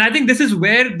 And I think this is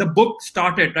where the book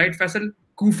started, right, Faisal?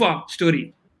 Kufa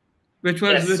story, which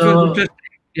was interesting.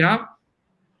 Yeah.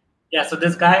 Yeah, so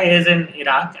this guy is in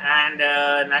Iraq, and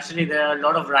naturally there are a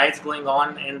lot of riots going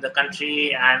on in the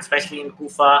country, and especially in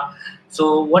Kufa.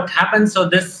 So what happened? So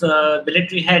this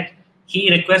military head,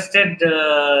 he requested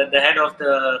the head of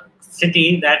the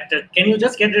city that can you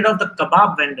just get rid of the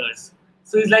kebab vendors?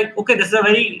 So he's like, okay, this is a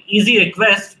very easy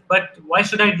request, but why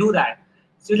should I do that?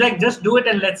 So he's like, just do it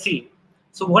and let's see.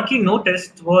 So what he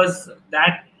noticed was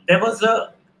that there was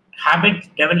a habit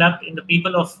developed in the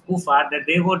people of Kufa that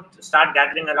they would start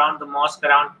gathering around the mosque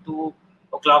around 2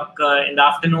 o'clock in the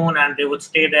afternoon, and they would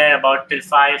stay there about till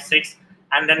 5, 6,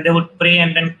 and then they would pray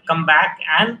and then come back,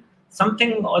 and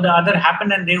something or the other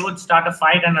happened, and they would start a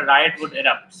fight and a riot would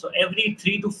erupt. So every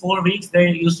 3 to 4 weeks, there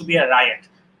used to be a riot,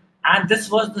 and this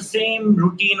was the same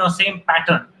routine or same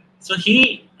pattern. So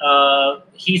he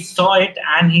saw it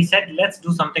and he said, let's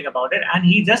do something about it, and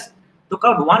he just took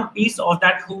out one piece of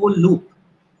that whole loop.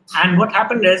 And what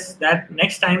happened is that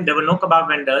next time there were no kebab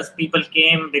vendors. People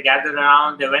came, they gathered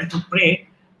around, they went to pray.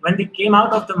 When they came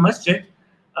out of the masjid,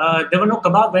 there were no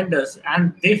kebab vendors,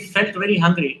 and they felt very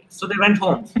hungry, so they went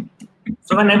home.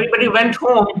 So when everybody went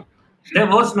home, there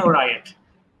was no riot.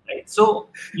 Right? So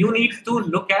you need to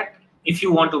look at, if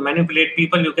you want to manipulate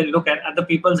people, you can look at other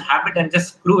people's habit and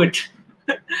just screw it,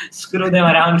 screw them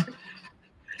around.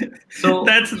 So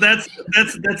that's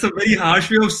a very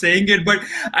harsh way of saying it, but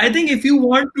I think if you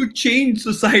want to change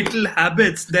societal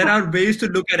habits, there are ways to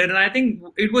look at it. And I think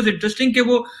it was interesting कि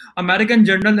वो American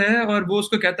journal है और वो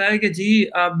उसको कहता है कि जी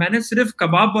मैंने सिर्फ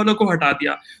कबाब वालों को हटा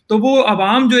दिया, तो वो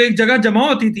अवाम जो एक जगह जमा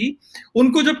होती थी,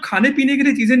 उनको जब खाने पीने के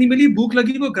लिए चीजें नहीं मिली, भूख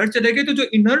लगी, वो घर चले गए, तो जो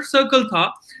इनर सर्कल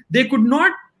था, they could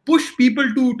not push people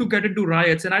to get into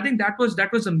riots. And I think that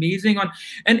was amazing.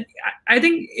 And I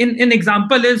think an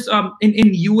example is in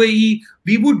UAE,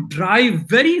 we would drive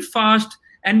very fast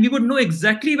and we would know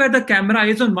exactly where the camera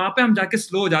is, and वहाँ पे हम जाके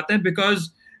slow हो जाते हैं, because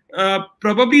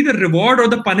probably the reward or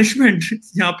the punishment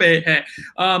यहाँ पे है.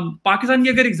 पाकिस्तान की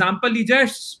अगर example ली जाए,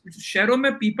 शहरों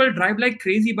में people drive like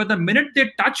crazy, but the minute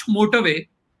they touch motorway,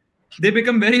 they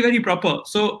become very, very proper.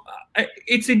 So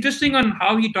it's interesting on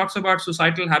how he talks about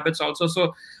societal habits also.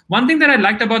 So one thing that I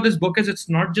liked about this book is it's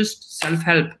not just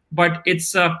self-help, but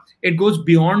it goes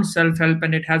beyond self-help,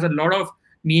 and it has a lot of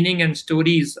meaning and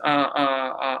stories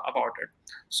about it.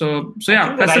 So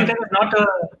yeah, the writer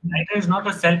is not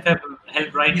a self-help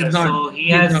writer. So he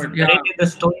has narrated the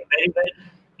story very well.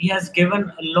 He has given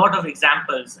a lot of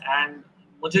examples, and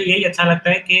मुझे यही अच्छा लगता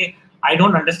है कि I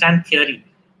don't understand theory.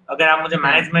 अगर आप मुझे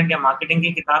management या मार्केटिंग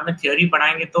की किताब में थियोरी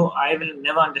पढ़ाएंगे, तो I will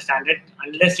never understand it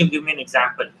unless you give me an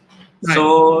example. So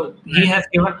he has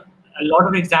given a lot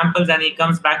of examples, and he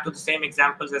comes back to the same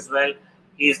examples as well.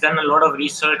 He's done a lot of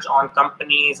research on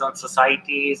companies, on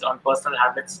societies, on personal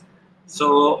habits.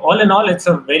 So all in all, it's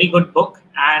a very good book.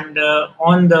 And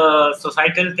on the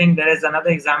societal thing, there is another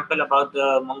example about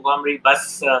the Montgomery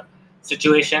bus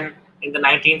situation. In the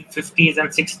 1950s and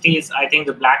 60s, I think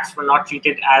the blacks were not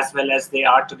treated as well as they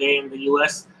are today in the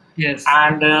US. Yes.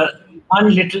 And one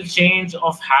little change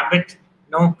of habit,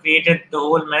 created the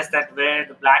whole mess, that where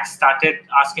the blacks started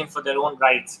asking for their own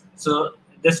rights. So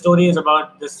this story is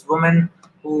about this woman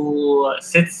who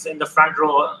sits in the front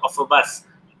row of a bus.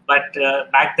 But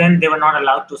back then, they were not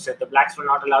allowed to sit. The blacks were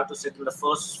not allowed to sit in the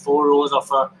first 4 rows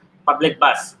of a public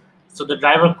bus. So the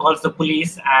driver calls the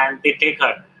police, and they take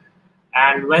her.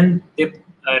 And when they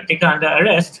take her under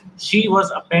arrest, she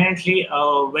was apparently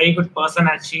a very good person,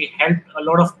 and she helped a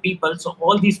lot of people. So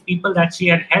all these people that she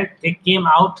had helped, they came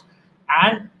out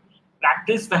and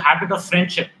practiced the habit of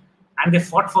friendship, and they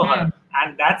fought for her.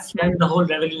 And that's when the whole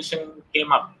revolution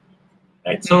came up.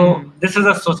 Right? So this is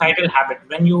a societal habit.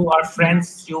 When you are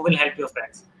friends, you will help your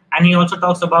friends. And he also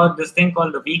talks about this thing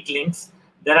called the weak links.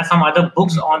 There are some other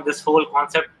books on this whole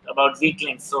concept about weak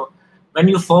links. So when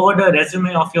you forward a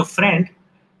resume of your friend,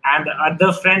 and the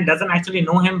other friend doesn't actually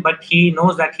know him, but he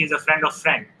knows that he's a friend of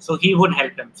friend, so he would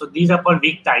help him. So these are called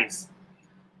weak ties.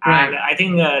 Right. And I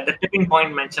think the tipping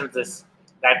point mentions this,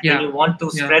 that when you want to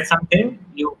spread something,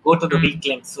 you go to the weak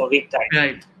links or weak ties.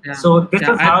 Right. Yeah. So this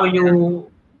is how you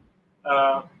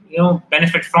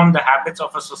benefit from the habits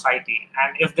of a society.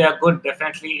 And if they are good,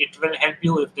 definitely it will help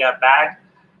you. If they are bad,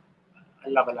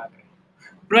 Allah.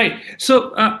 Right.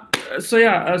 So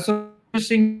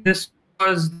interesting. This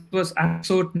was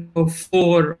episode number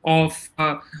 4 of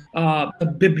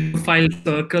the Bibliophile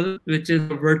Circle, which is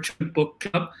a virtual book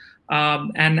club.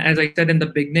 And as I said in the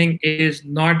beginning, it is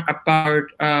not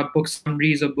about book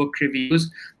summaries or book reviews.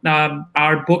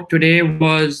 Our book today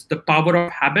was The Power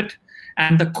of Habit.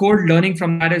 And the core learning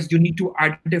from that is you need to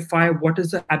identify what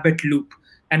is the habit loop.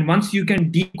 And once you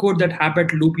can decode that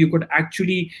habit loop, you could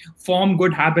actually form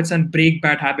good habits and break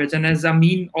bad habits. And as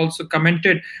Amin also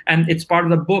commented, and it's part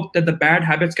of the book, that the bad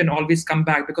habits can always come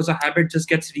back because a habit just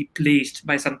gets replaced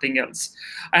by something else.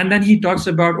 And then he talks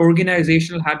about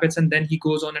organizational habits, and then he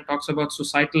goes on and talks about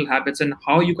societal habits and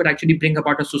how you could actually bring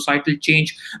about a societal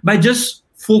change by just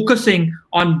focusing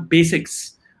on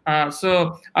basics.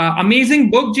 So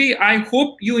amazing book, Ji. I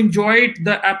hope you enjoyed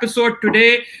the episode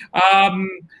today.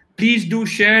 Please do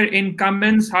share in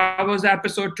comments how was the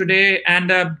episode today,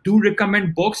 and do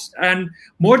recommend books. And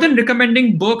more than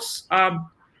recommending books,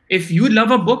 if you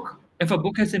love a book, if a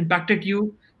book has impacted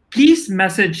you, please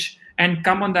message and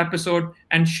come on the episode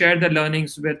and share the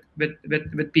learnings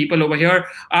with people over here.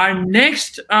 Our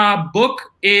next book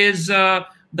is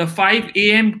The 5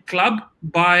 a.m. Club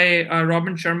by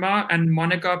Robin Sharma, and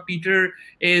Monica Peter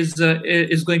is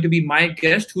going to be my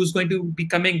guest, who's going to be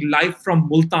coming live from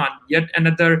Multan, yet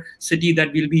another city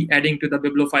that we'll be adding to the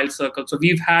Bibliophile circle. So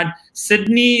we've had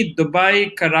Sydney,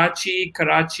 Dubai, Karachi,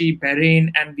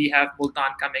 Bahrain, and we have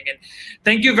Multan coming in.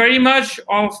 Thank you very much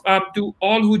to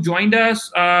all who joined us.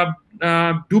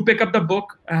 Do pick up the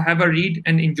book, have a read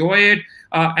and enjoy it,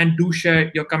 and do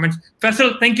share your comments.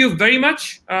 Faisal, thank you very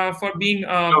much for being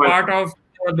part of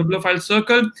the Bibliophile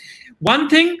circle. One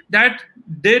thing that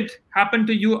did happen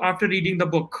to you after reading the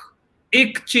book,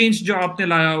 एक change जो आपने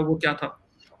लाया वो क्या था?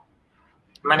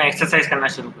 मैंने exercise करना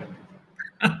शुरू कर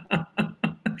दिया.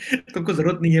 तुमको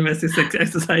जरूरत नहीं है वैसे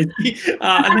एक्सरसाइज की,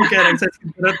 नहीं कह रहा एक्सरसाइज की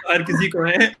जरूरत हर किसी को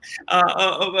है,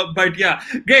 but yeah,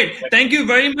 great. Thank you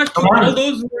very much to all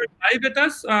those who are live with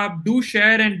us. Do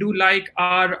share and do like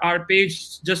our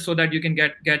page just so that you can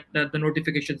get the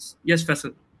notifications. Yes,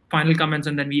 Faisal, final comments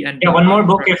and then we end. Yeah, one more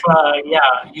book. If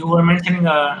you were mentioning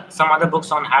some other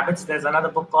books on habits, there's another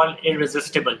book called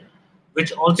Irresistible,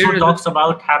 which also talks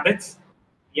about habits.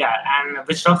 Yeah, and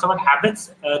which talks about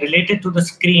habits related to the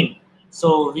screen.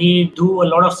 So we do a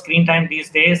lot of screen time these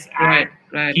days, and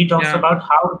he talks about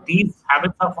how these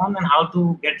habits are formed and how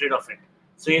to get rid of it.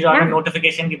 So ये जो आपने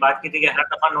notification की बात की थी कि हर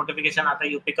दफा notification आता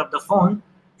है, you pick up the phone,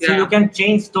 so you can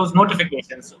change those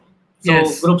notifications. So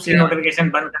groups की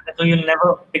notification बंद करते, so you'll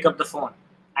never pick up the phone,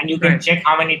 and you can check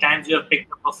how many times you have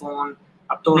picked up a phone.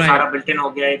 अब तो सारा built-in हो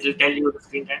गया, it will tell you the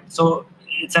screen time. So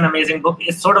it's an amazing book.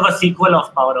 It's sort of a sequel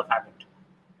of Power of Habit.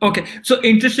 Okay, so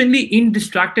interestingly,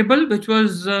 Indistractable, which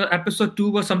was episode 2,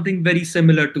 was something very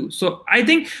similar to. So I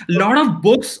think a lot of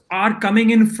books are coming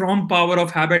in from Power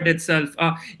of Habit itself.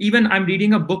 Even I'm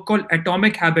reading a book called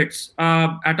Atomic Habits.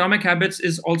 Atomic Habits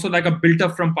is also like a built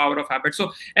up from Power of Habit.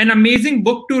 So an amazing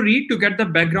book to read to get the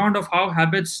background of how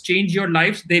habits change your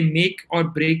lives. They make or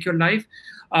break your life.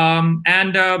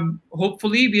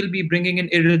 Hopefully we'll be bringing in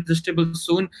Irresistible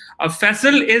soon.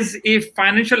 Faisal is a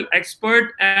financial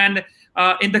expert, and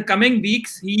in the coming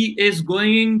weeks, he is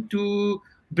going to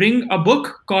bring a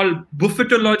book called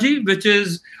Buffettology, which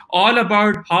is all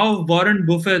about how Warren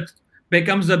Buffett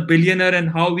becomes a billionaire and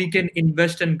how we can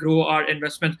invest and grow our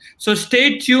investments. So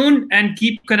stay tuned and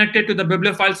keep connected to the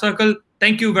Bibliophile Circle.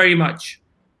 Thank you very much.